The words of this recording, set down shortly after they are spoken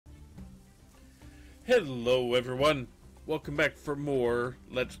Hello everyone, welcome back for more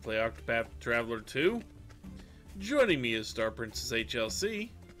Let's Play Octopath Traveler 2. Joining me is StarPrincessHLC.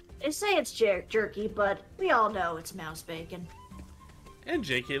 They say it's Jerky, but we all know it's mouse bacon. And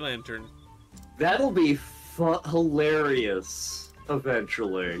JKLantern. That'll be hilarious,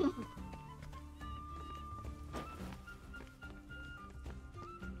 eventually.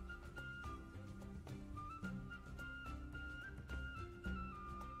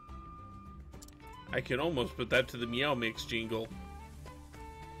 I can almost put that to the Meow Mix jingle.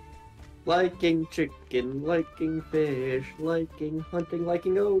 Liking chicken, liking fish, liking hunting,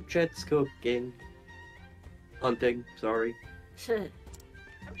 liking Ochette's cooking. Hunting, sorry. I mean,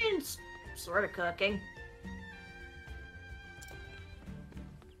 it's sort of cooking.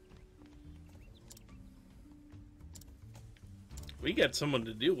 We got someone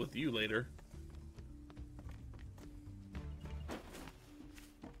to deal with you later.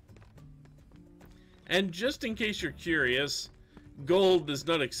 And just in case you're curious, gold is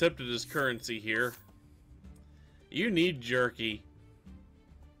not accepted as currency here. You need Jerky.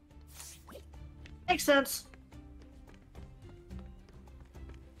 Makes sense.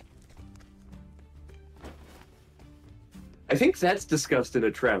 I think that's discussed in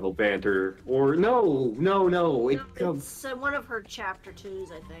a travel banter. Or no. It's one of her chapter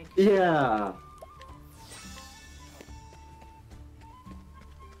 2s, I think. Yeah.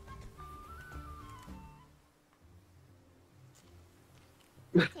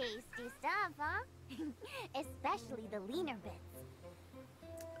 Tasty stuff, huh? Especially the leaner bits.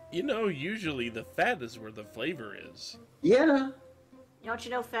 You know, usually the fat is where the flavor is. Yeah. Don't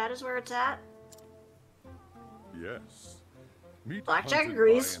you know fat is where it's at? Yes. Meat Blackjack hunted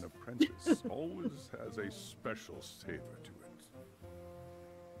agrees. by an apprentice always has a special savor to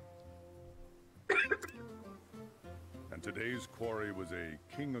it. And today's quarry was a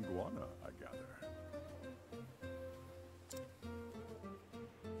king iguana, I gather.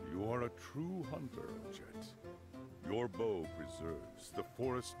 You are a true hunter, Ochette. Your bow preserves the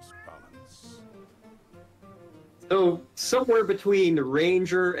forest's balance. So, somewhere between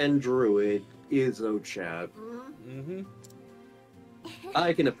ranger and druid is Ochette. Mm-hmm.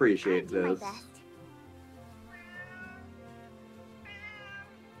 I can appreciate I'll do my this. best.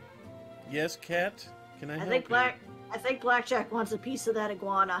 Yes, Cat? Can I help think you? I think Blackjack wants a piece of that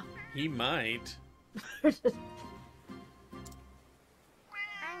iguana. He might. I'm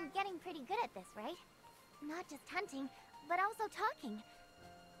getting pretty good at this, right? Not just hunting, but also talking.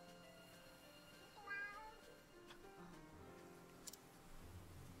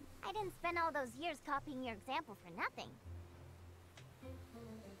 I didn't spend all those years copying your example for nothing.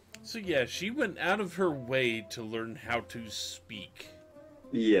 So yeah, she went out of her way to learn how to speak.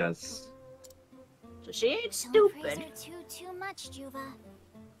 Yes. So she ain't Don't praise stupid. her too much, Juva.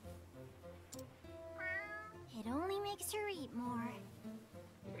 It only makes her eat more.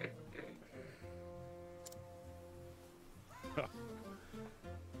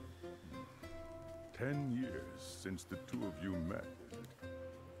 10 years since the two of you met.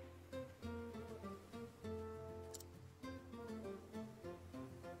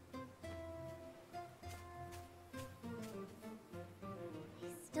 I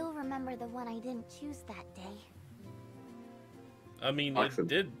still remember the one I didn't choose that day. I mean, Awesome. it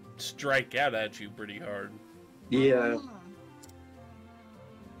did strike out at you pretty hard. Yeah.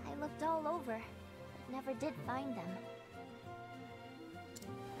 I looked all over, but never did find them.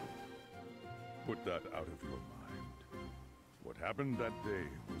 Put that out of your mind. What happened that day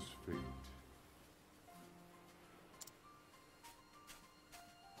was fate.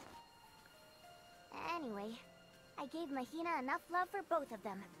 Anyway, I gave Mahina enough love for both of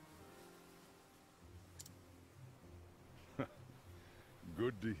them.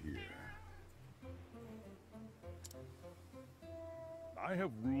 Good to hear. I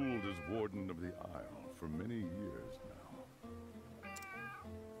have ruled as Warden of the Isle for many years now.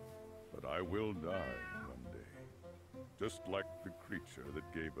 But I will die one day, just like the creature that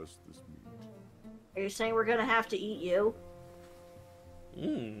gave us this meat. Are you saying we're gonna have to eat you?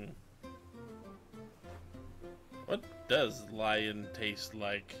 Mmm. What does lion taste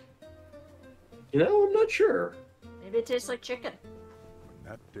like? You know, I'm not sure. Maybe it tastes like chicken.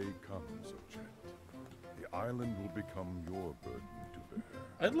 When that day comes, Ochette, the island will become your burden to bear.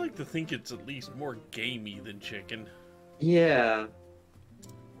 I'd like to think it's at least more gamey than chicken. Yeah.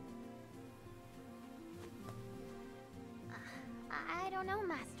 I don't know,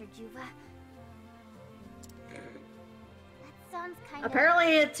 Master Juva. That sounds kind of...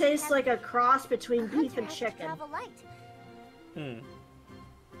 Apparently it tastes like a cross between beef and Hunter has to chicken. travel light. Hmm.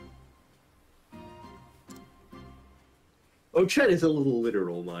 Ochette is a little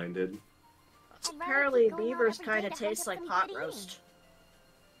literal-minded. I'd rather Apparently, keep going out beavers every kind day of to hunt taste up like some pot good roast.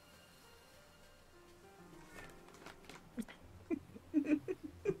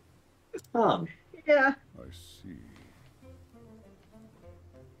 Huh. Yeah. I see.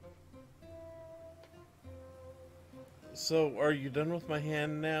 So, are you done with my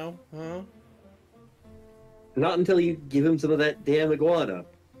hand now, huh? Not until you give him some of that damn iguana.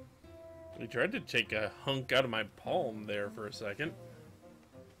 You tried to take a hunk out of my palm there for a second.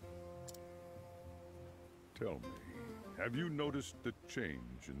 Tell me, have you noticed the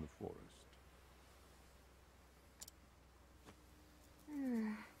change in the forest?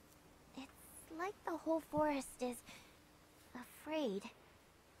 It's like the whole forest is afraid.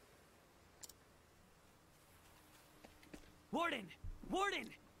 Warden! Warden!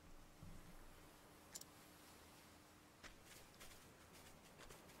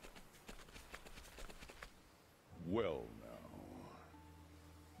 Well now,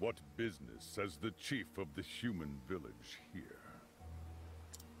 what business has the chief of the human village here?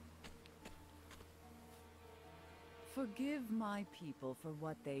 Forgive my people for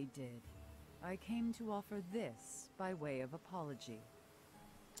what they did. I came to offer this by way of apology.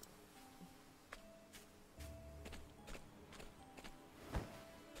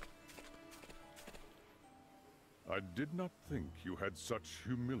 I did not think you had such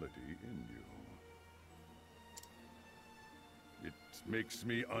humility in you. It makes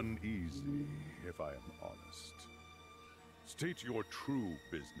me uneasy, if I am honest. State your true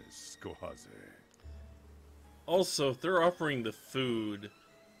business, Kohaze. Also, if they're offering the food,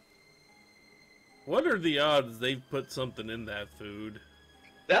 what are the odds they've put something in that food?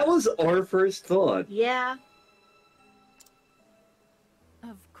 That was our first thought. Yeah.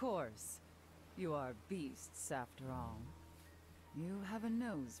 Of course. You are beasts, after all. You have a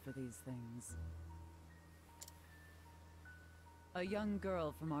nose for these things. A young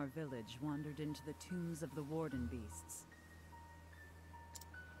girl from our village wandered into the tombs of the warden beasts.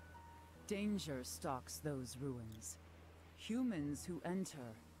 Danger stalks those ruins. Humans who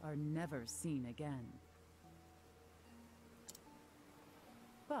enter are never seen again.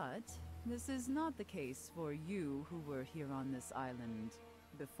 But this is not the case for you who were here on this island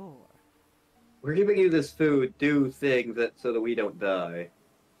before. We're giving you this food, do things so that we don't die.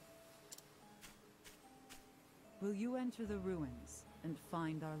 Will you enter the ruins and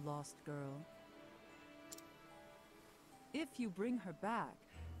find our lost girl? If you bring her back,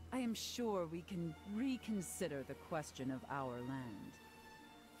 I am sure we can reconsider the question of our land.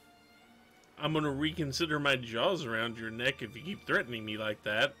 I'm gonna reconsider my jaws around your neck if you keep threatening me like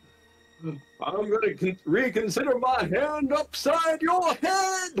that. I'm gonna reconsider my hand upside your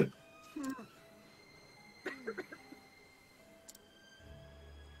head!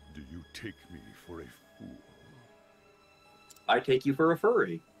 Do you take me for a fool? I take you for a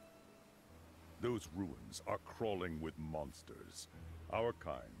furry. Those ruins are crawling with monsters. Our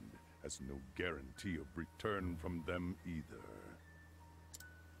kind has no guarantee of return from them either.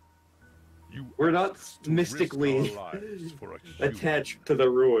 We're not asked to mystically risk our lives for a human. attached to the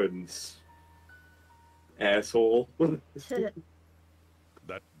ruins. Asshole. That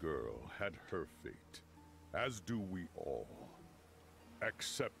girl had her fate, as do we all.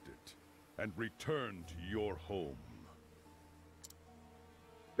 Accept it, and return to your home.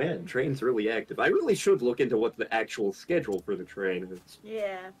 Man, train's really active. I really should look into what the actual schedule for the train is.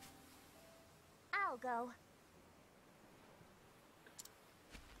 Yeah. I'll go.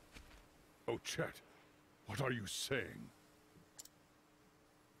 Ochette, what are you saying?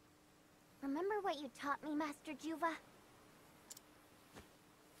 Remember what you taught me, Master Juva?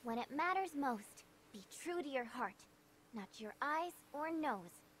 When it matters most, be true to your heart, not your eyes or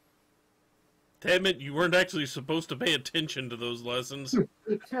nose. Damn it, you weren't actually supposed to pay attention to those lessons.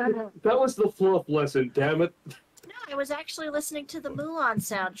 That was the fluff lesson, damn it. No, I was actually listening to the Mulan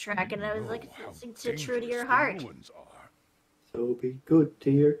soundtrack, and I was like Know how listening to True to dangerous Your the Heart. ruins are. So be good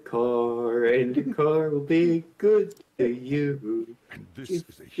to your car, and your car will be good to you. And this If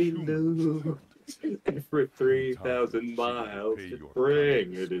is a you human lose world. and for 3,000 Sometimes miles, you pay just your bring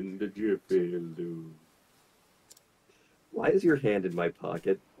price. it into Jiffy Lube. Why is your hand in my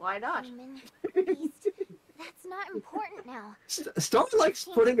pocket? Why not? Human, beast, that's not important now. Star likes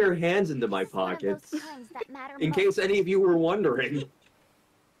putting her hands into my It's one of those pockets, times that matter in most. case any of you were wondering.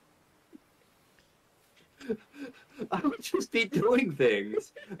 I would just be doing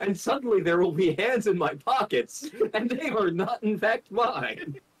things, and suddenly there will be hands in my pockets, and they are not in fact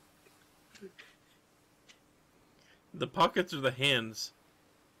mine. The pockets or the hands?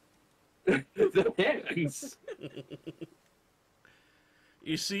 The hands.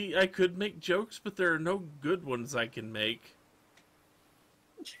 You see, I could make jokes, but there are no good ones I can make.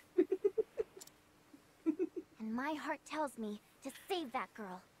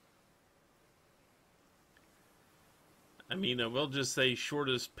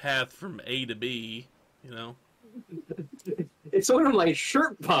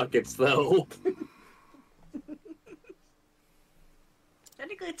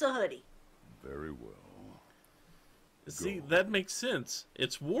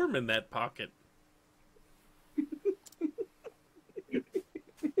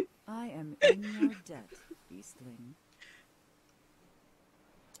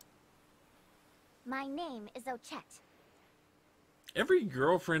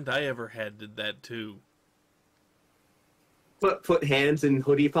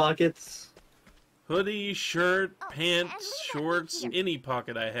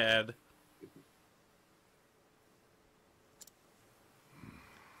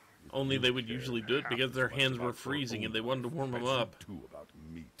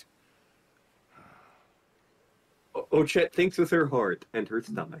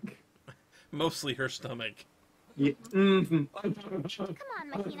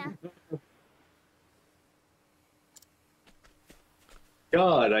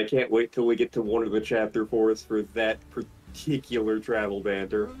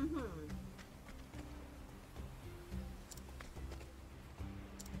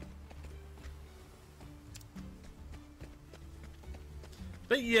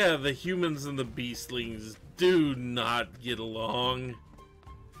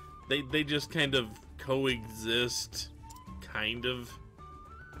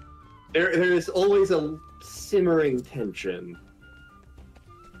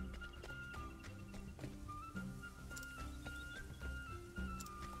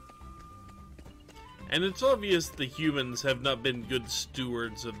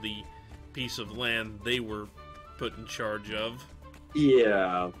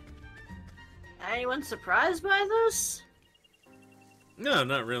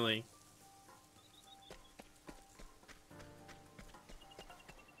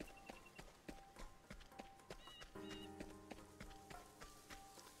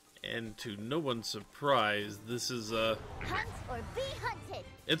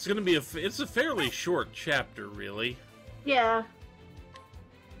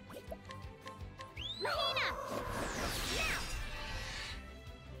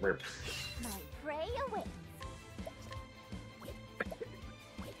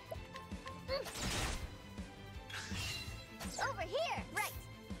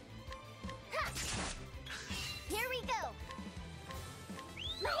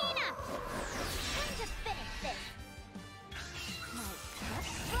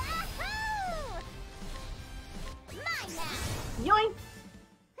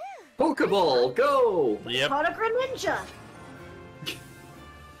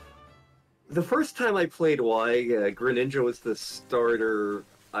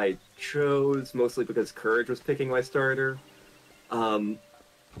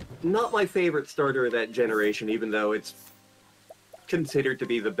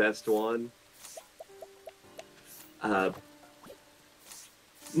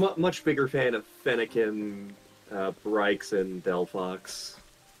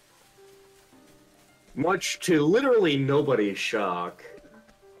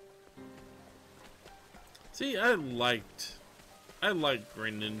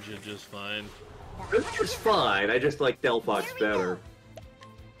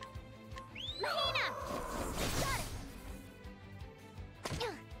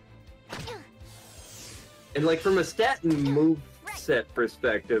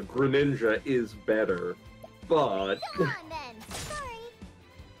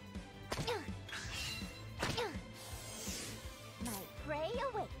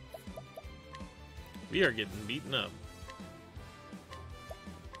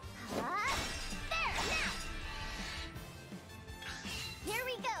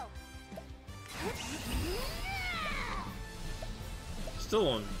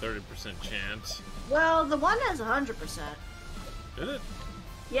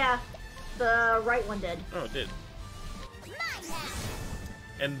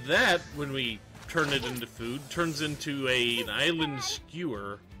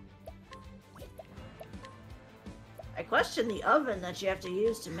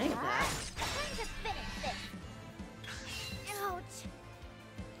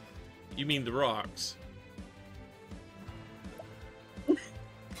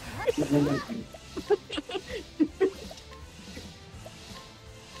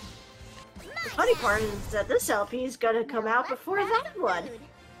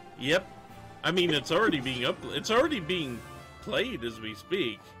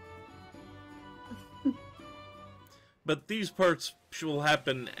 But these parts will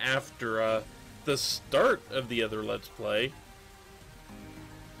happen after the start of the other Let's Play.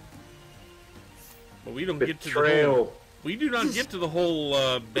 But we don't get to the whole, we do not get to the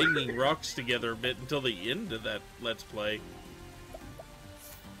whole banging rocks together bit until the end of that Let's Play.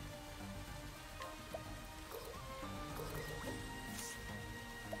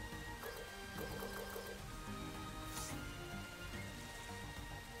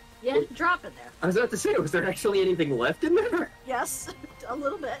 Yeah, drop in there. I was about to say, was there actually anything left in there? Yes, a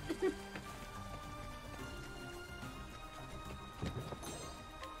little bit.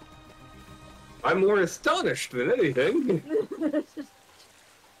 I'm more astonished than anything.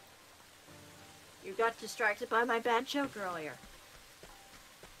 You got distracted by my bad joke earlier.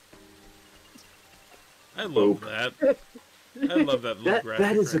 I love that. I love that little graphic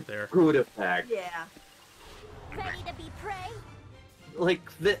that is right a there. good effect. Yeah. Ready to be prey? Like,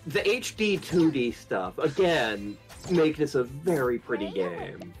 the HD 2D stuff, again, make this a very pretty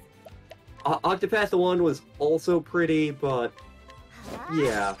game. Octopath 1 was also pretty, but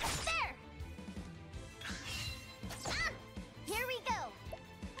yeah. There! Ah, here we go!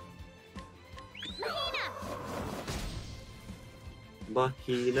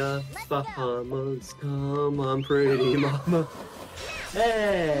 Mahina, Bahamas, come on, pretty mama.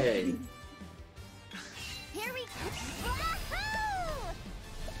 Hey! Here we go! Wahoo!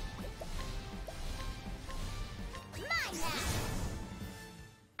 Mine now!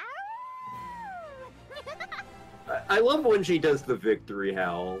 Ow! I love when she does the victory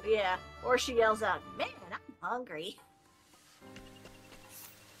howl. Yeah. Or she yells out, "Man, I'm hungry."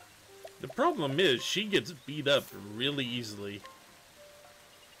 The problem is, she gets beat up really easily.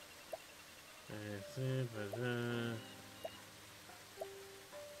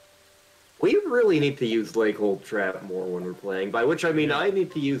 We really need to use Lake Hold Trap more when we're playing, by which I mean I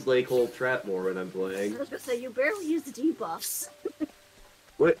need to use Lake Hold Trap more when I'm I playing. was gonna say, you barely use the debuffs.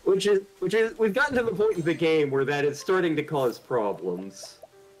 Which is, we've gotten to the point in the game where that is starting to cause problems.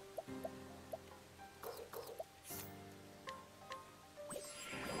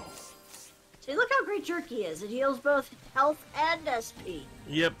 See, look how great Jerky is. It heals both health and SP.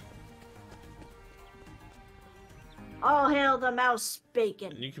 Yep. All hail the mouse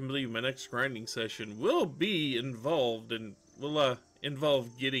bacon. And you can believe my next grinding session will be involved and will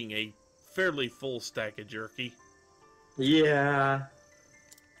involve getting a fairly full stack of jerky. Yeah.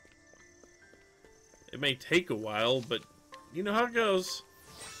 It may take a while, but you know how it goes.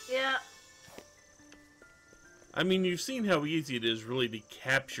 Yeah. I mean, you've seen how easy it is really to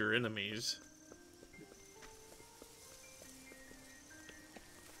capture enemies.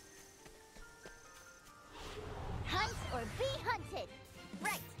 Hunt or be hunted!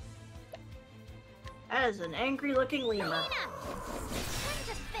 Right! That is an angry-looking lemur. Nina! Time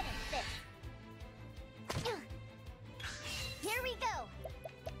to finish this! Here we go!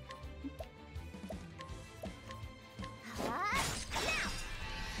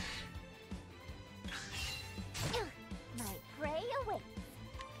 Now! My prey awaits!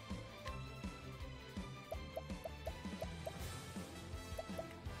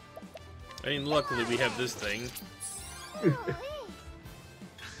 I mean, luckily we have this thing. Here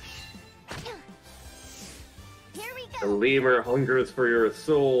we The go! lemur hungers for your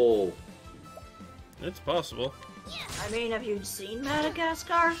soul. It's possible. I mean, have you seen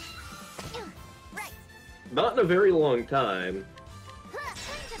Madagascar? Right! Not in a very long time. Time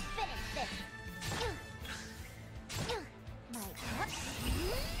to finish this! My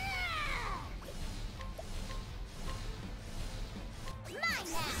Mine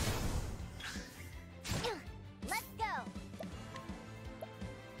now! Let's go!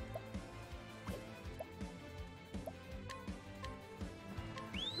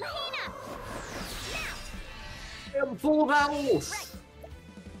 Mahina! Now! I'm full of owls!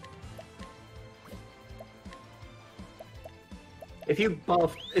 If you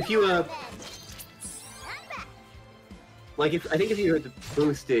buff, I'm back! like I think if you had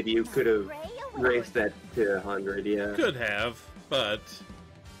boosted, you could have Prey awaits! raised that to 100, yeah. Could have, but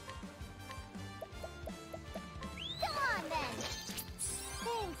Come on then!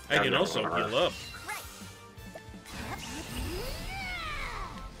 Thanks! I can also heal up. Right!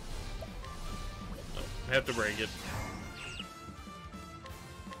 I have to break it.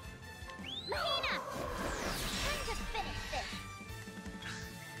 Mahina! Time to finish this!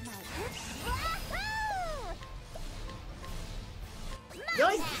 Wahoo!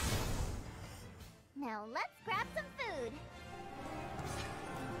 Yoink! Now let's grab some food.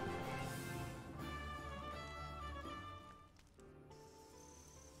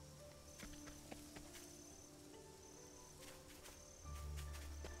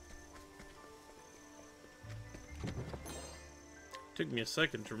 Took me a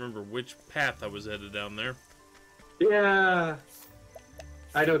second to remember which path I was headed down there. Yeah,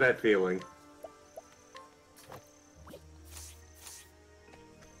 I know that feeling.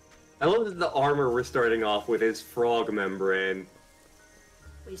 I love that the armor we're starting off with is frog membrane.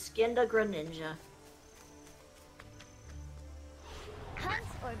 We skinned a Greninja. Hunt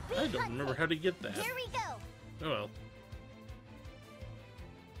or be I don't remember how to get that. Here we go. Oh well.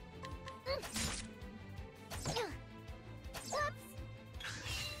 Whoops.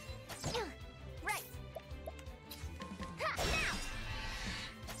 Right. Ha,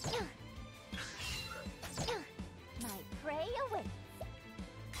 now. My prey awaits.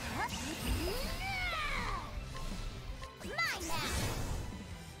 Mine now.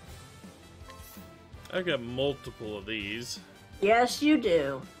 I've got multiple of these. Yes, you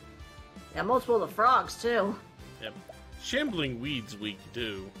do. Yeah, multiple of the frogs, too. Yep. Shambling weed's weak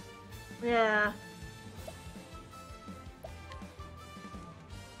too. Yeah.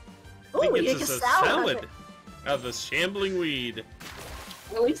 I think Ooh, we it's make a just a salad. salad out of the shambling weed.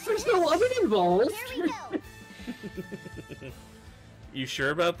 At least there's no oven involved. Here we go. You sure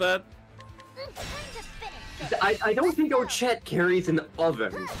about that? Time to finish this. I don't think Ochette carries an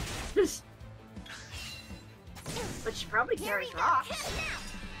oven. But she probably Here we carries go. rocks.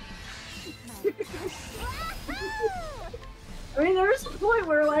 Wahoo! I mean, there's a point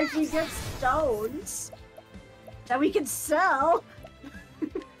where, like, we get stones that we can sell.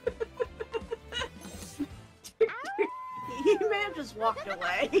 He may have just walked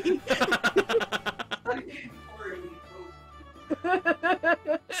away.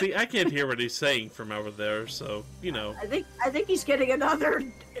 See, I can't hear what he's saying from over there, so, you know. I think he's getting another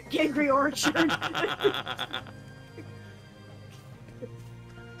angry orchard.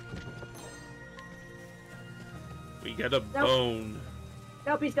 We got a bone.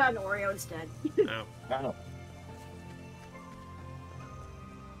 Nope, he's got an Oreo instead. Now,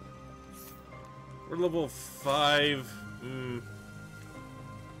 we're level 5.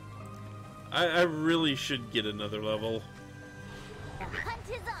 I really should get another level. The hunt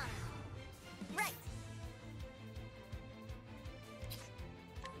is on. Right.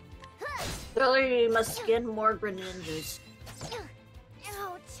 Really must skin more Greninjas.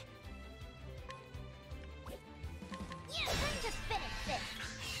 Ouch. Yeah, time to finish this.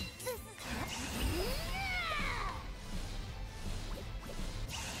 This is...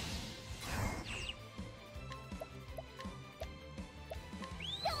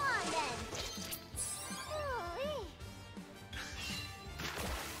 Go on then. Ooh-wee.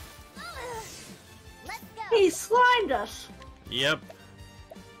 Let's go. He slimed us. Yep.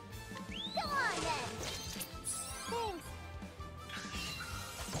 Go on then. Thanks.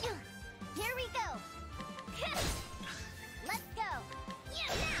 Here we go. Let's go.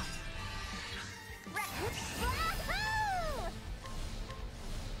 Yeah, now. Wahoo!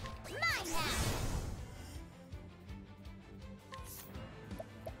 Mine now.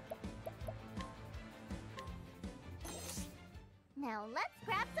 Now let's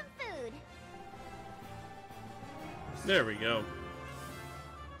grab some food. There we go.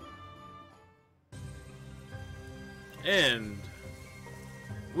 And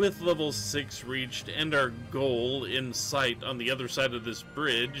with level 6 reached and our goal in sight on the other side of this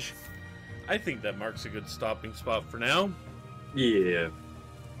bridge, I think that marks a good stopping spot for now. Yeah.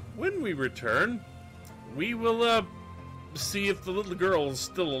 When we return, we will see if the little girl is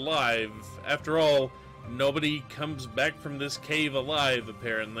still alive. After all, nobody comes back from this cave alive,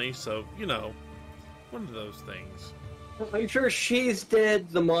 apparently, so, you know, one of those things. I'm sure she's dead,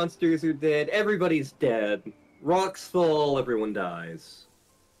 the monsters are dead, everybody's dead. Rocks fall, everyone dies.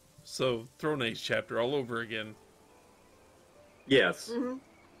 So, Throne Age chapter all over again. Yes.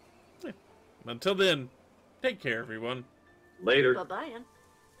 Mm-hmm. Until then, take care, everyone. Later. Bye-bye.